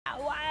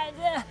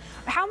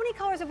many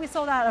colors have we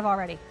sold out of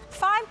already?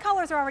 5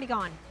 colors are already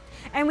gone.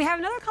 And we have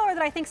another color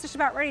that I think is just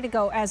about ready to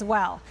go as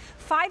well.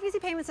 5 easy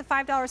payments of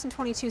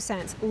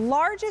 $5.22.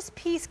 Largest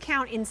piece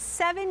count in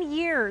 7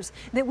 years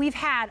that we've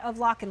had of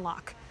Lock and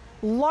Lock.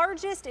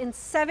 Largest in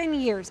 7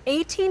 years.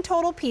 18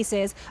 total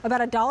pieces,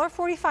 about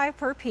 $1.45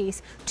 per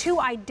piece.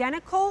 2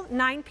 identical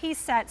 9-piece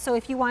sets. So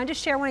if you wanted to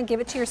share one and give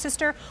it to your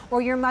sister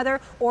or your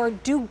mother, or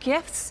do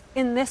gifts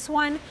in this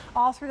one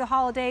all through the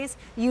holidays,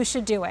 you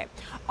should do it.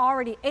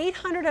 Already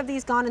 800 of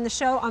these gone in the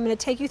show. I'm going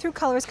to take you through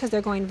colors because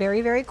they're going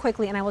very, very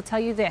quickly. And I will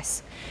tell you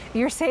this,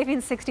 you're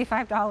saving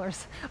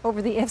 $65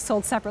 over the if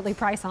sold separately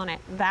price on it.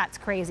 That's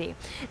crazy.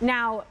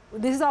 Now,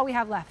 this is all we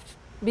have left,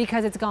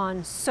 because it's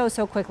gone so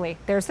quickly.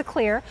 There's the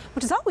clear,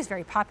 which is always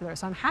very popular,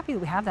 so I'm happy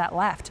we have that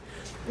left.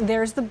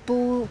 There's the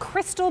blue,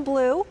 crystal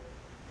blue.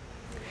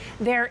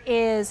 There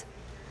is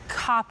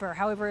copper.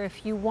 However,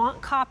 if you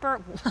want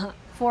copper,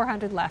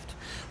 400 left.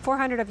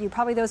 400 of you,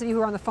 probably those of you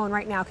who are on the phone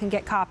right now, can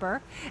get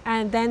copper.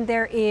 And then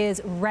there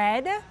is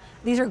red.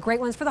 These are great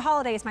ones for the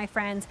holidays, my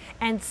friends.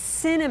 And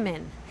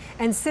cinnamon.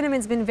 And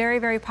cinnamon's been very,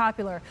 very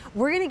popular.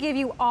 We're gonna give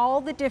you all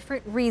the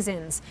different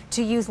reasons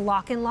to use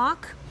Lock and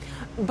Lock.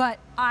 But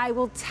I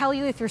will tell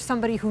you, if you're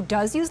somebody who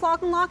does use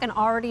Lock and Lock and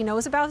already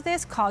knows about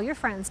this, call your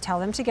friends, tell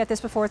them to get this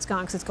before it's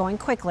gone, because it's going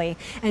quickly,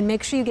 and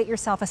make sure you get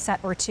yourself a set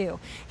or 2.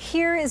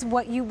 Here is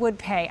what you would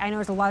pay. I know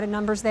there's a lot of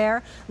numbers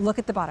there. Look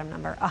at the bottom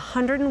number.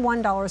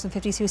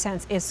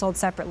 $101.52 is sold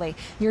separately.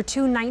 Your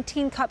 2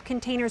 19-cup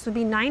containers would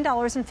be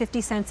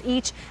 $9.50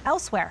 each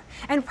elsewhere,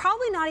 and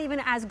probably not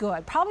even as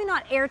good. Probably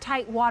not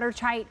airtight,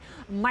 watertight,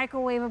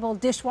 microwavable,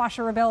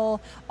 dishwasherable,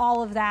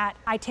 all of that.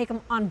 I take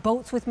them on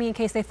boats with me in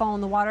case they fall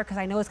in the water, because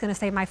I know it's going to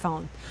save my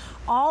phone.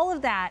 All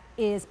of that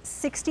is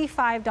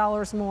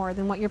 $65 more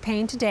than what you're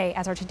paying today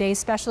as our today's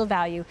special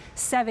value.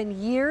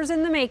 7 years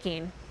in the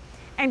making.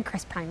 And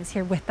Chris Prime is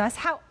here with us.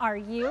 How are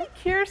you? Hi,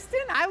 Kirsten.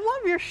 I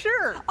love your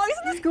shirt. Oh,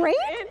 isn't this great?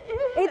 It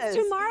It's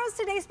is. tomorrow's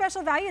today's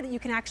special value that you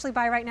can actually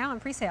buy right now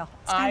on pre-sale.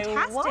 It's fantastic.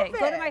 I love it.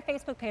 Go to my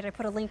Facebook page. I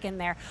put a link in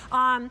there.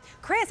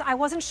 Chris, I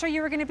wasn't sure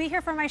you were going to be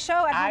here for my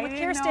show at home with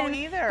Kirsten. I didn't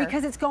know either.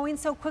 Because it's going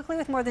so quickly,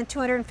 with more than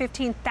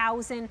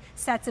 215,000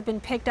 sets have been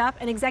picked up.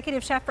 An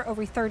executive chef for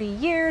over 30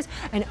 years,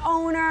 an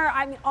owner,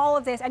 I mean, all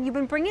of this. And you've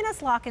been bringing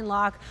us Lock and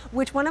Lock,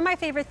 which one of my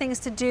favorite things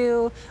to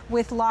do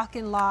with Lock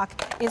and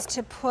Lock is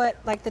to put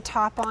like the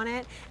top on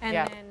it and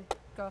then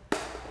go.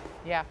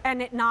 Yeah.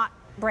 And it not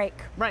break.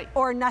 Right.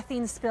 Or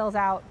nothing spills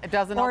out. It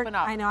doesn't open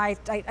up. I know, I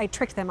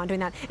tricked them on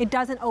doing that. It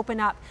doesn't open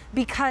up,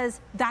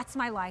 because that's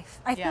my life.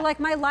 I feel like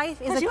my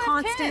life is a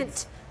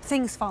constant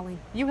things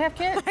falling. You have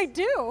kids. I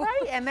do.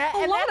 Right, and that's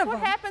what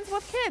happens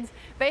with kids.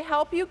 They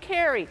help you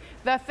carry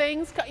the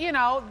things, you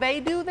know, they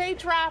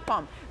drop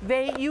them.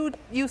 You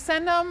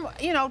send them,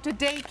 you know, to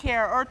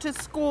daycare or to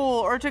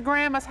school or to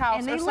grandma's house.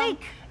 And they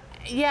leak.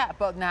 Yeah,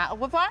 but not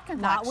with Lock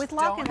and Lock. Not with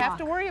Lock and Lock. Don't have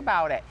to worry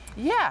about it.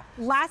 Yeah.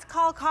 Last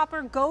call,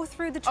 Copper. Go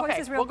through the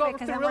choices real quick,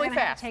 because then we're going to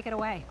have to take it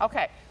away.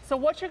 Okay. So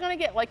what you're going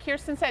to get, like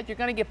Kirsten said, you're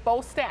going to get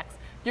both stacks.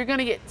 You're going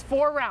to get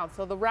 4 rounds.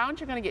 So the rounds,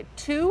 you're going to get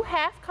 2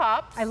 half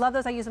cups. I love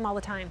those. I use them all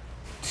the time.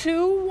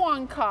 2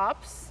 1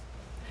 cups.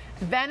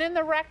 Then in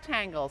the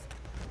rectangles,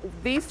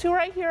 these 2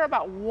 right here are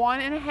about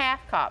 1.5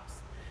 cups.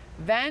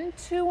 Then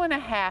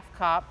 2.5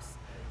 cups,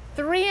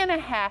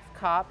 3.5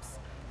 cups,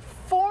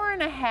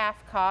 4.5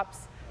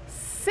 cups,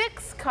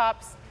 6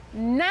 cups,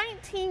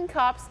 19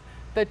 cups,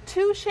 the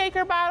 2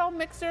 shaker bottle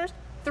mixers,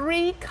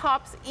 3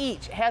 cups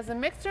each. Has a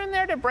mixer in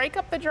there to break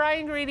up the dry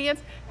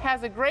ingredients,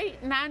 has a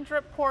great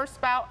non-drip pour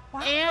spout.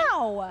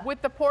 Wow. And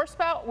with the pour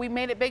spout, we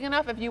made it big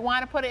enough. If you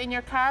want to put it in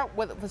your car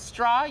with a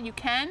straw, you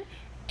can.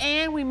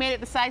 And we made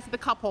it the size of the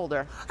cup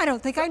holder. I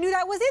don't think I knew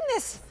that was in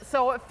this.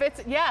 So it fits,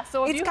 yeah.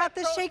 So if it's got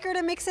the shaker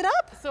to mix it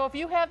up. So if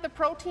you have the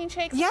protein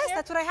shakes, yes,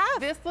 that's what I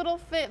have. This little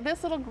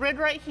grid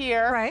right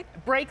here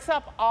breaks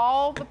up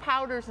all the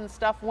powders and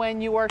stuff when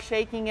you are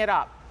shaking it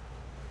up.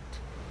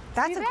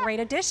 That's a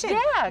great addition.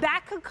 Yeah.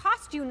 That could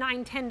cost you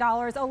 $9,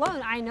 $10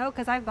 alone. I know,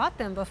 because I've got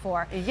them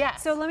before.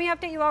 Yes. So let me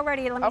update you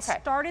already. Let me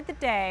start the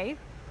day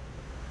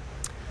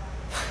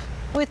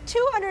with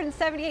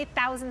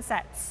 278,000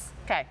 sets.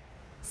 Okay.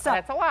 So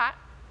that's a lot.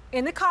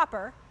 In the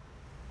copper,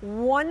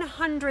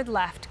 100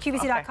 left.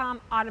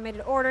 QVC.com,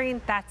 automated ordering,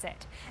 that's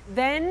it.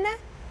 Then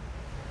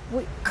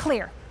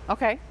clear.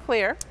 Okay,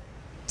 clear.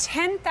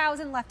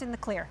 10,000 left in the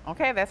clear.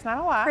 Okay, that's not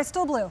a lot.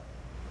 Crystal blue,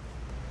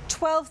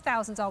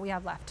 12,000 is all we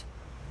have left.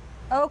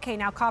 Okay,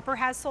 now copper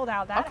has sold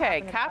out. That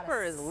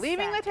copper is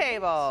leaving the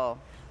table.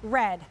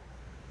 Red,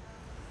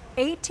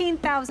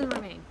 18,000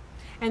 remain.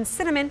 And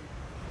cinnamon,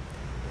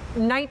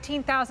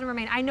 19,000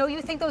 remain. I know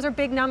you think those are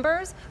big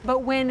numbers, but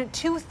when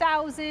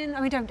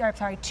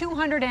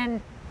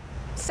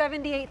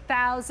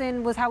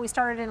 278,000 was how we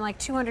started, and like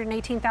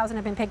 218,000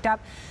 have been picked up.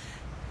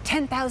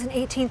 10,000,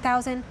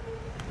 18,000,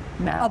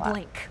 a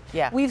blink.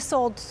 Yeah. We've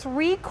sold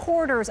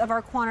 3/4 of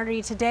our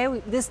quantity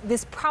today.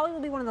 This probably will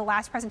be one of the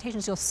last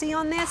presentations you'll see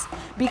on this,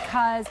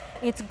 because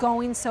it's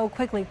going so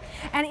quickly.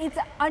 And it's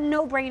a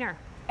no-brainer.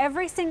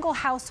 Every single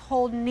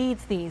household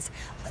needs these.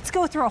 Let's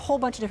go through a whole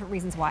bunch of different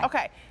reasons why.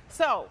 Okay,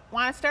 so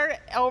want to start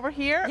over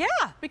here? Yeah.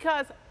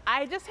 Because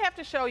I just have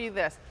to show you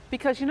this,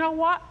 because you know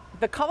what?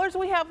 The colors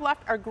we have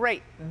left are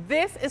great.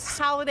 This is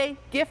holiday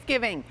gift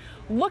giving.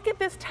 Look at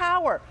this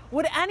tower.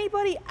 Would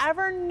anybody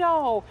ever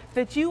know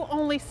that you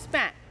only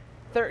spent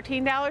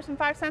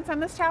 $13.05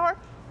 on this tower?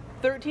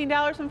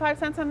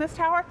 $13.05 on this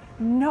tower?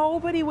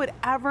 Nobody would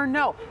ever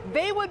know.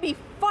 They would be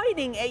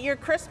fighting at your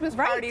Christmas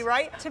party,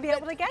 right? To be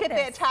able to get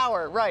that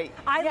tower, right.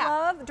 I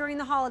love during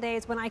the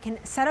holidays when I can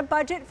set a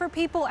budget for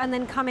people and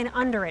then come in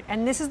under it.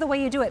 And this is the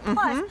way you do it.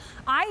 Plus,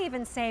 I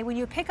even say when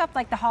you pick up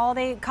like the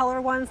holiday color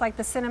ones, like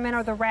the cinnamon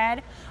or the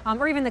red,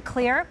 or even the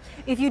clear,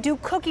 if you do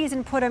cookies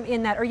and put them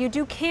in that, or you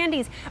do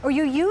candies, or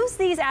you use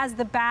these as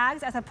the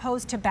bags as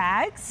opposed to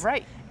bags,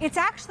 right, it's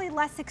actually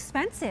less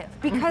expensive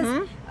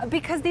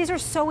because these are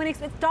so inexpensive.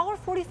 It's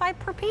 $1.45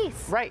 per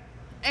piece. Right.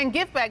 And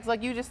gift bags,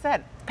 like you just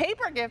said,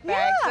 paper gift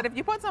bags that if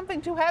you put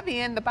something too heavy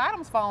in, the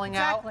bottom's falling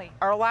out,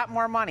 are a lot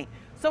more money.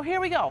 So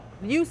here we go,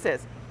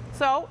 uses.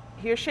 So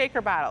here's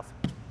shaker bottles.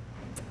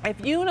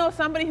 If you know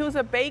somebody who's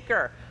a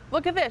baker,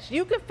 look at this.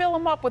 You could fill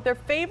them up with their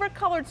favorite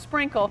colored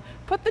sprinkle,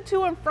 put the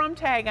to and from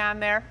tag on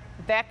there.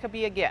 That could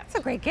be a gift. It's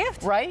a great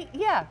gift. Right?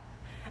 Yeah.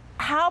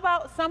 How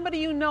about somebody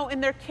you know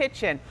in their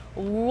kitchen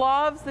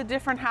loves the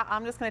different,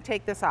 I'm just going to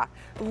take this off,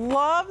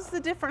 loves the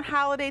different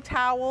holiday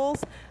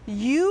towels.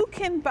 You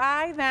can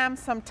buy them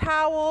some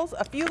towels,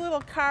 a few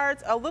little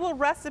cards, a little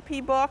recipe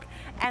book,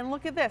 and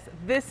look at this.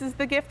 This is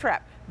the gift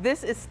wrap.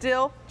 This is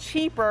still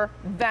cheaper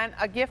than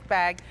a gift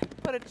bag.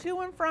 Put a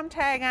to and from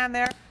tag on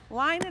there,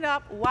 line it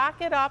up,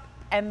 lock it up,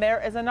 and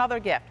there is another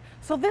gift.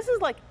 So this is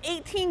like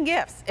 18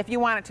 gifts if you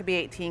want it to be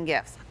 18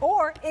 gifts.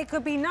 Or it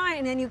could be 9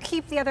 and then you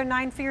keep the other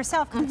 9 for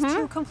yourself because it's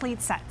 2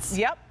 complete sets.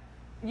 Yep.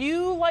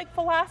 You like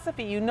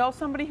philosophy. You know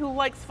somebody who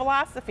likes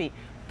philosophy.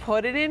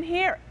 Put it in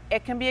here.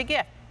 It can be a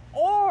gift.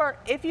 Or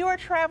if you are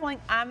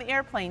traveling on the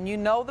airplane, you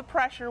know the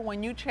pressure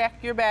when you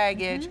check your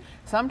baggage.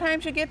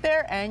 Sometimes you get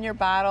there and your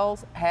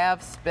bottles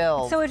have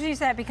spilled. So what did you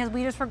say? Because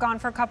we just were gone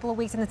for a couple of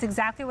weeks and that's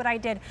exactly what I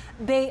did.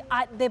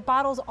 The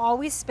bottles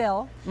always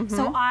spill.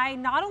 So I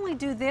not only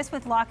do this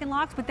with Lock and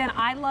Locks, but then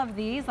I love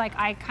these. Like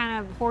I kind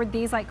of hoard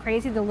these like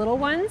crazy, the little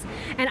ones.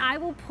 And I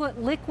will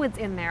put liquids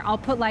in there. I'll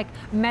put like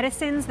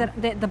medicines that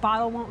the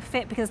bottle won't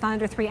fit because it's not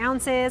under 3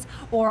 ounces.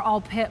 Or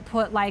I'll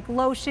put like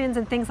lotions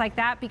and things like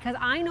that because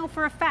I know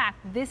for a fact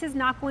this is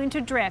not going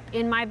to drip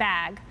in my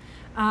bag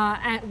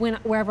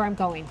wherever I'm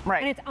going.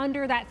 Right. And it's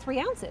under that 3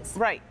 ounces.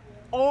 Right.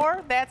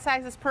 Or that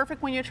size is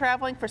perfect when you're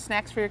traveling for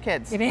snacks for your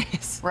kids. It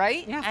is.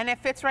 Right? Yeah. And it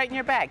fits right in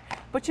your bag.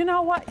 But you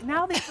know what?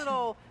 Now these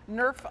little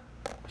Nerf,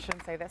 I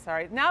shouldn't say that,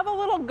 sorry. Now the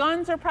little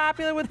guns are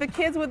popular with the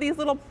kids with these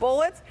little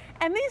bullets.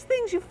 And these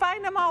things, you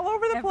find them all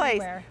over the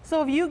place.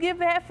 So if you give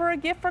that for a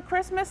gift for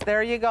Christmas,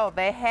 there you go.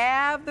 They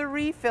have the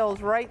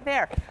refills right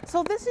there.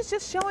 So this is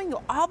just showing you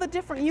all the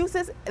different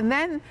uses. And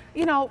then,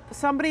 you know,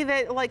 somebody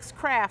that likes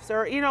crafts,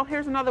 or, you know,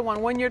 here's another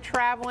one. When you're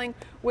traveling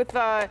with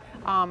the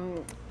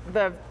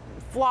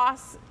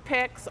floss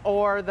picks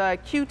or the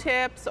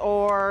Q-tips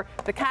or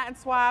the cotton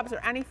swabs or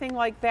anything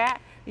like that,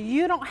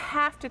 you don't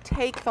have to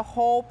take the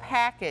whole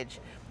package.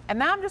 And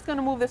now I'm just going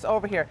to move this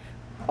over here.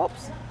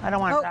 Oops, I don't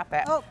want to drop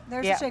that. Oh,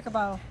 there's a shaker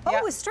bottle.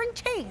 Oh, a string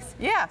cheese.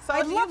 Yeah, so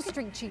I love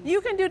string cheese.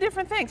 You can do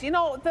different things. You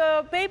know,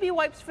 the baby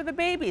wipes for the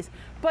babies.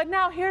 But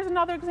now here's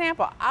another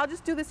example. I'll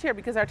just do this here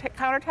because our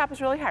countertop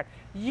is really hard.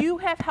 You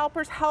have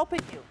helpers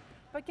helping you.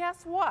 But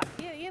guess what?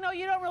 You know,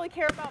 you don't really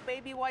care about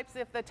baby wipes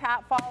if the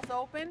top falls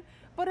open.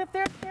 But if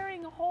they're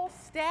carrying a whole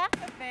stack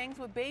of things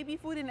with baby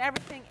food and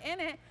everything in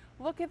it,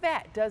 look at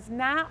that. Does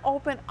not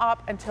open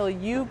up until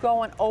you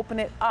go and open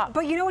it up.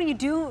 But you know when you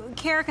do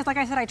care, because like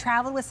I said, I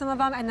traveled with some of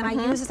them and then I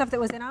used the stuff that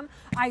was in them.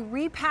 I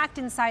repacked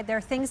inside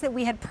there things that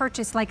we had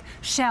purchased, like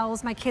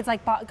shells. My kids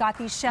like got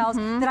these shells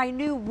that I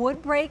knew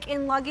would break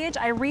in luggage.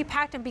 I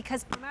repacked them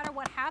because no matter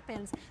what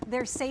happens,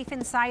 they're safe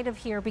inside of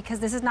here because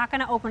this is not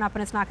going to open up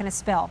and it's not going to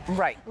spill.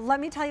 Right.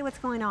 Let me tell you what's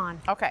going on.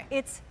 Okay.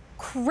 It's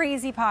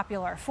crazy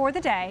popular. For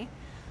the day,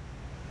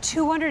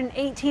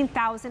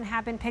 218,000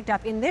 have been picked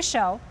up in this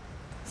show.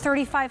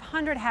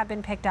 3,500 have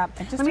been picked up.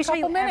 Let me show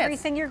you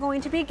everything you're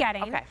going to be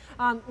getting. Okay.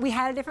 We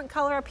had a different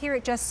color up here.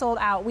 It just sold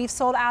out. We've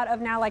sold out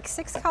of now like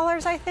 6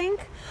 colors, I think.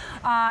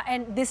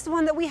 And this is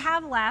one that we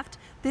have left.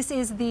 This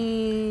is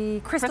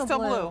the crystal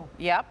blue.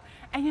 Yep.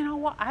 And you know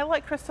what? I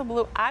like crystal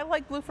blue. I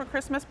like blue for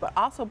Christmas, but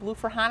also blue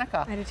for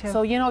Hanukkah. I do too.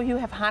 So, you know, you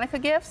have Hanukkah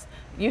gifts.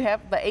 You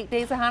have the 8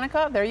 days of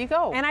Hanukkah. There you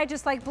go. And I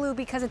just like blue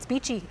because it's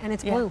beachy and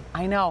it's blue.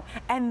 I know.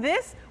 And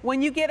this,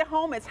 when you get it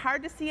home, it's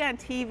hard to see on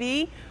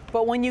TV,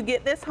 but when you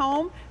get this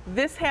home,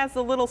 this has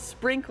the little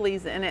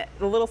sprinklies in it,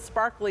 the little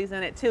sparklies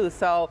in it too.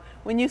 So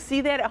when you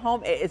see that at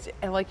home,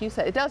 and like you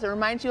said, it does. It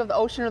reminds you of the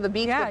ocean or the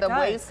beach with the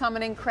waves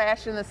coming in,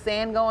 crashing, the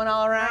sand going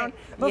all around.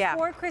 Right.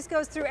 Before Chris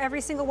goes through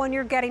every single one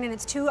you're getting, and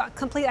it's 2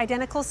 complete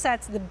identical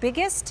sets, the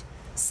biggest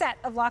set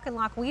of Lock and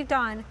Lock we've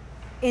done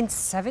in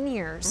 7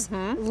 years.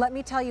 Let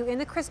me tell you, in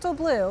the crystal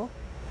blue,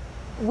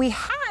 we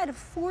had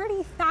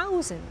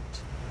 40,000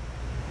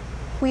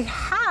 We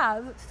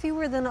have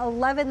fewer than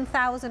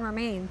 11,000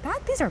 remaining.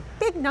 These are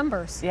big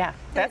numbers. Yeah,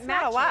 that's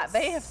not a lot.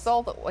 They have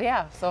sold,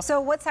 yeah. So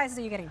what sizes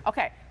are you getting?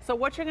 Okay, so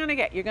what you're gonna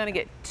get, you're gonna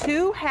get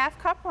 2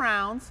 half-cup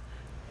rounds,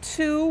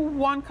 2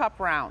 1-cup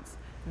rounds.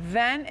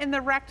 Then in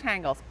the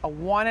rectangles, a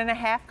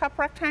 1.5 cup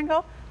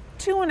rectangle,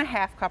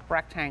 2.5 cup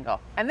rectangle.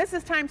 And this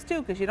is times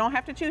 2 because you don't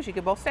have to choose, you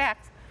can both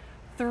stacks.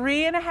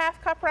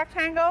 3.5 cup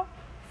rectangle,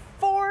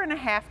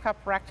 4.5 cup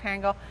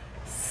rectangle,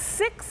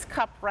 6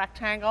 cup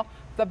rectangle,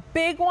 the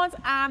big ones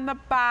on the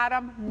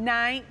bottom,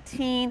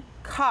 19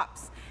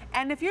 cups.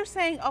 And if you're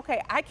saying,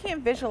 okay, I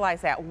can't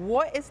visualize that,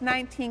 what is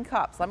 19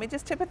 cups? Let me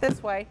just tip it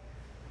this way.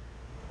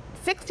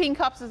 16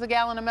 cups is a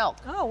gallon of milk.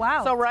 Oh,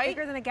 wow. So, right?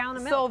 Bigger than a gallon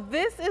of milk. So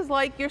this is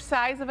like your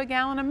size of a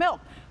gallon of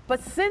milk.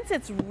 But since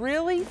it's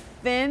really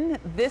thin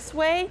this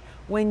way,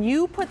 when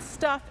you put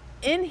stuff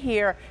in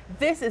here,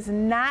 this is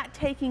not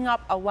taking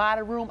up a lot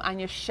of room on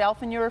your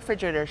shelf in your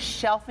refrigerator,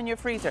 shelf in your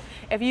freezer.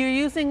 If you're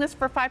using this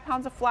for 5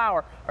 pounds of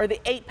flour or the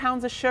 8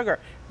 pounds of sugar,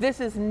 this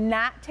is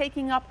not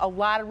taking up a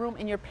lot of room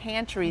in your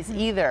pantries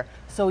either.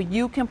 So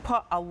you can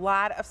put a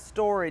lot of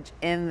storage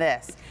in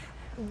this.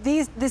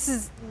 This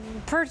is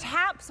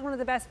perhaps one of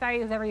the best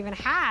values I've ever even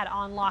had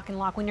on Lock and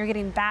Lock when you're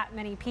getting that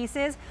many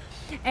pieces.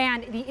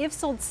 And the if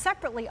sold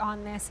separately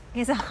on this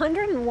is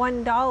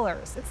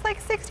 $101. It's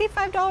like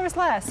 $65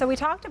 less. So we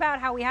talked about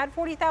how we had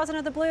 40,000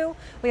 of the blue.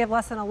 We have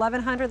less than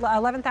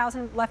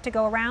 11,000 left to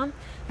go around.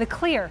 The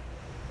clear,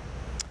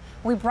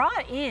 we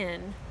brought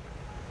in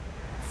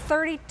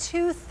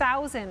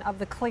 32,000 of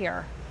the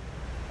clear.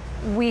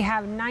 We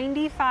have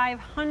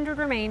 9,500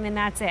 remaining, and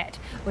that's it.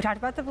 We talked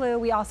about the blue.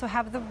 We also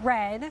have the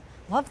red.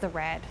 Love the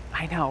red.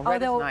 I know,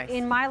 red Although is nice.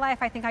 in my life,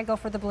 I think I go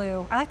for the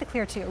blue. I like the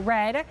clear too.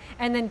 Red,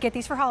 and then get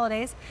these for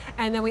holidays.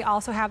 And then we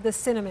also have the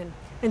cinnamon.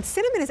 And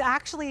cinnamon is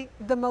actually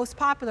the most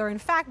popular. In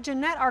fact,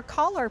 Jeanette, our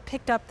caller,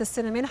 picked up the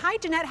cinnamon. Hi,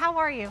 Jeanette. How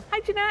are you?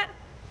 Hi, Jeanette.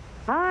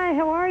 Hi,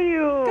 how are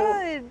you?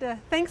 Good.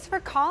 Thanks for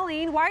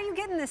calling. Why are you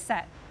getting this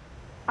set?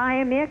 I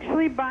am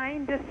actually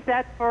buying this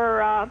set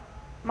for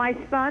my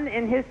son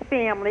and his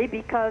family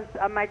because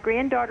my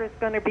granddaughter is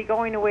going to be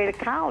going away to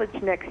college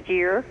next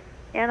year,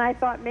 and I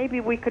thought maybe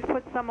we could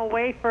put some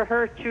away for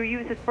her to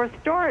use it for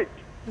storage.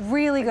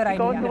 Really good idea.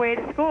 Goes away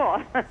to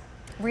school.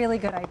 Really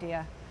good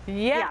idea.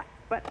 Yeah,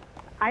 but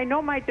I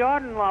know my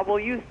daughter-in-law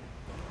will use.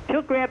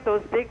 She'll grab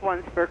those big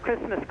ones for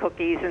Christmas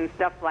cookies and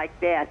stuff like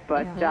that.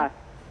 But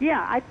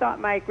yeah, I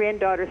thought my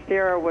granddaughter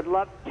Sarah would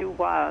love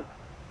to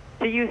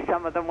use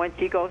some of them when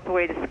she goes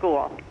away to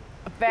school.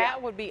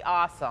 That would be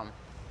awesome.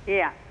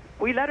 Yeah.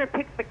 We let her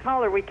pick the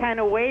color. We kind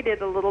of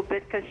waited a little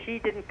bit because she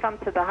didn't come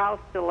to the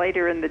house till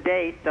later in the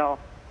day, so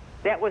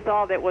that was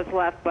all that was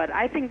left. But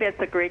I think that's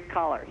a great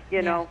color,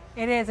 you know.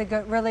 It is a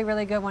good, really,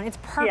 really good one. It's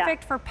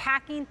perfect for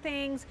packing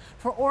things,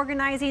 for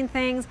organizing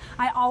things.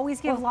 I always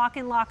give Lock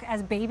and Lock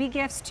as baby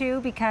gifts too,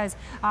 because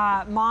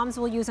moms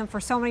will use them for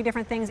so many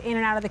different things in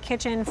and out of the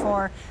kitchen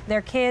for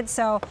their kids.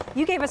 So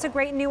you gave us a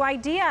great new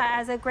idea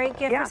as a great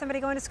gift for somebody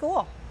going to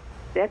school.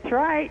 That's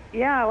right.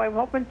 Yeah, I'm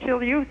hoping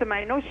she'll use them.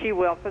 I know she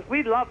will, because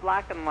we love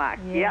Lock and Lock.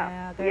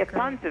 Yeah, we have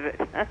tons of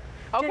it.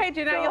 Okay,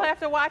 Jeanette, you'll have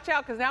to watch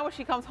out, because now when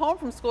she comes home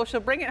from school, she'll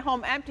bring it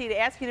home empty to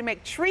ask you to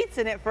make treats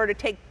in it for her to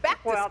take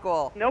back to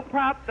school. No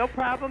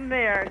problem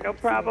there. No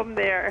problem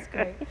there.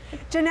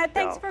 Jeanette,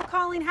 thanks for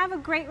calling. Have a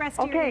great rest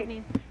of your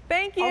evening.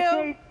 Thank you.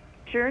 Okay,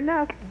 sure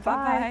enough.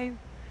 Bye-bye.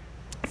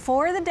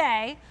 For the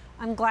day,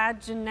 I'm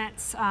glad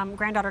Jeanette's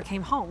granddaughter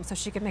came home so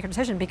she could make her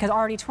decision, because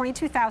already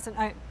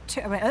 22,000, say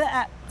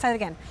it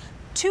again,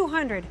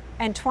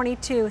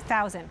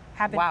 222,000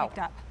 have been picked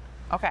up.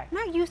 Okay. I'm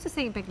not used to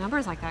seeing big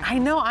numbers like that. I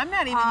know, I'm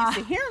not even used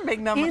to hearing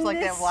big numbers like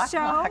that. In this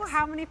show,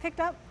 how many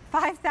picked up?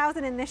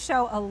 5,000 in this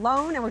show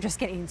alone, and we're just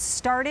getting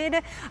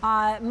started.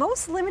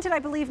 Most limited, I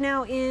believe,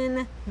 now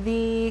in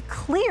the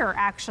clear,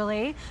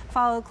 actually,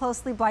 followed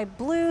closely by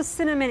blue.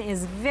 Cinnamon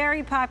is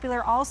very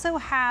popular. Also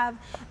have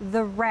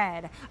the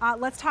red.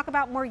 Let's talk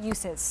about more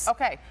uses.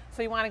 Okay,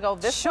 so you want to go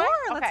this way?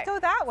 Sure, let's go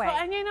that way. So,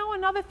 and you know,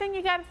 another thing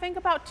you got to think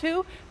about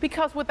too,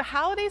 because with the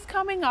holidays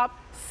coming up,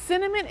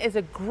 cinnamon is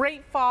a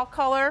great fall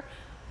color.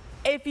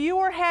 If you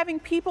are having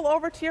people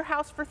over to your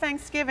house for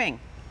Thanksgiving,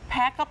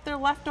 pack up their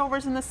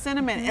leftovers in the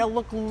cinnamon. It'll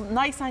look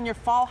nice on your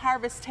fall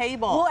harvest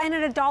table. Well, and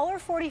at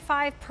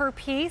 $1.45 per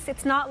piece,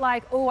 it's not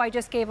like, oh, I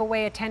just gave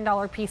away a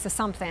 $10 piece of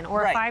something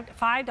or a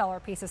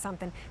 $5 piece of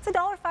something. It's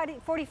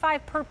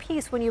 $1.45 per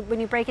piece when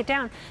you break it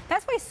down.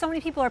 That's why so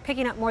many people are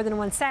picking up more than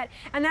one set.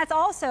 And that's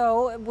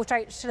also, which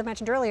I should have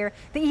mentioned earlier,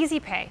 the Easy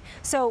Pay.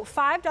 So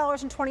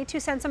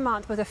 $5.22 a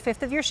month with a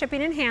fifth of your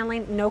shipping and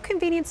handling, no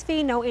convenience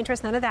fee, no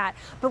interest, none of that.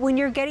 But when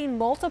you're getting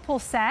multiple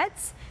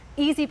sets,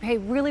 Easy Pay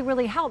really,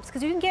 really helps,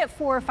 because you can get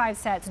 4 or 5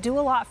 sets, do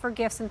a lot for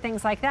gifts and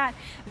things like that,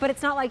 but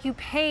it's not like you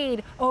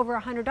paid over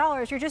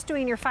 $100. You're just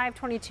doing your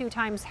 $5.22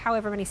 times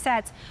however many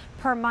sets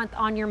per month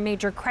on your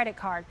major credit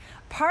card.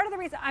 Part of the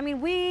reason, I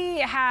mean, we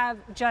have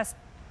just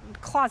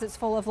closets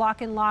full of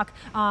lock and lock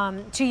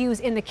to use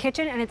in the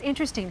kitchen, and it's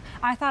interesting.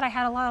 I thought I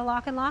had a lot of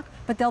lock and lock,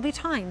 but there'll be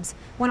times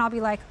when I'll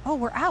be like, oh,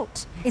 we're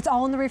out. It's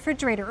all in the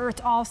refrigerator or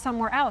it's all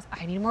somewhere else.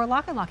 I need more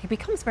lock and lock. It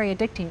becomes very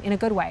addicting in a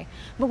good way.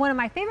 But one of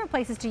my favorite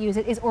places to use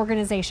it is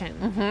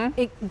organization.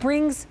 It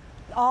brings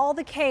all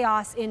the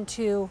chaos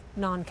into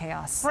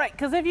non-chaos. Right,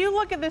 because if you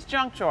look at this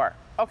junk drawer,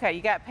 okay,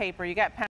 you got paper, you got pen.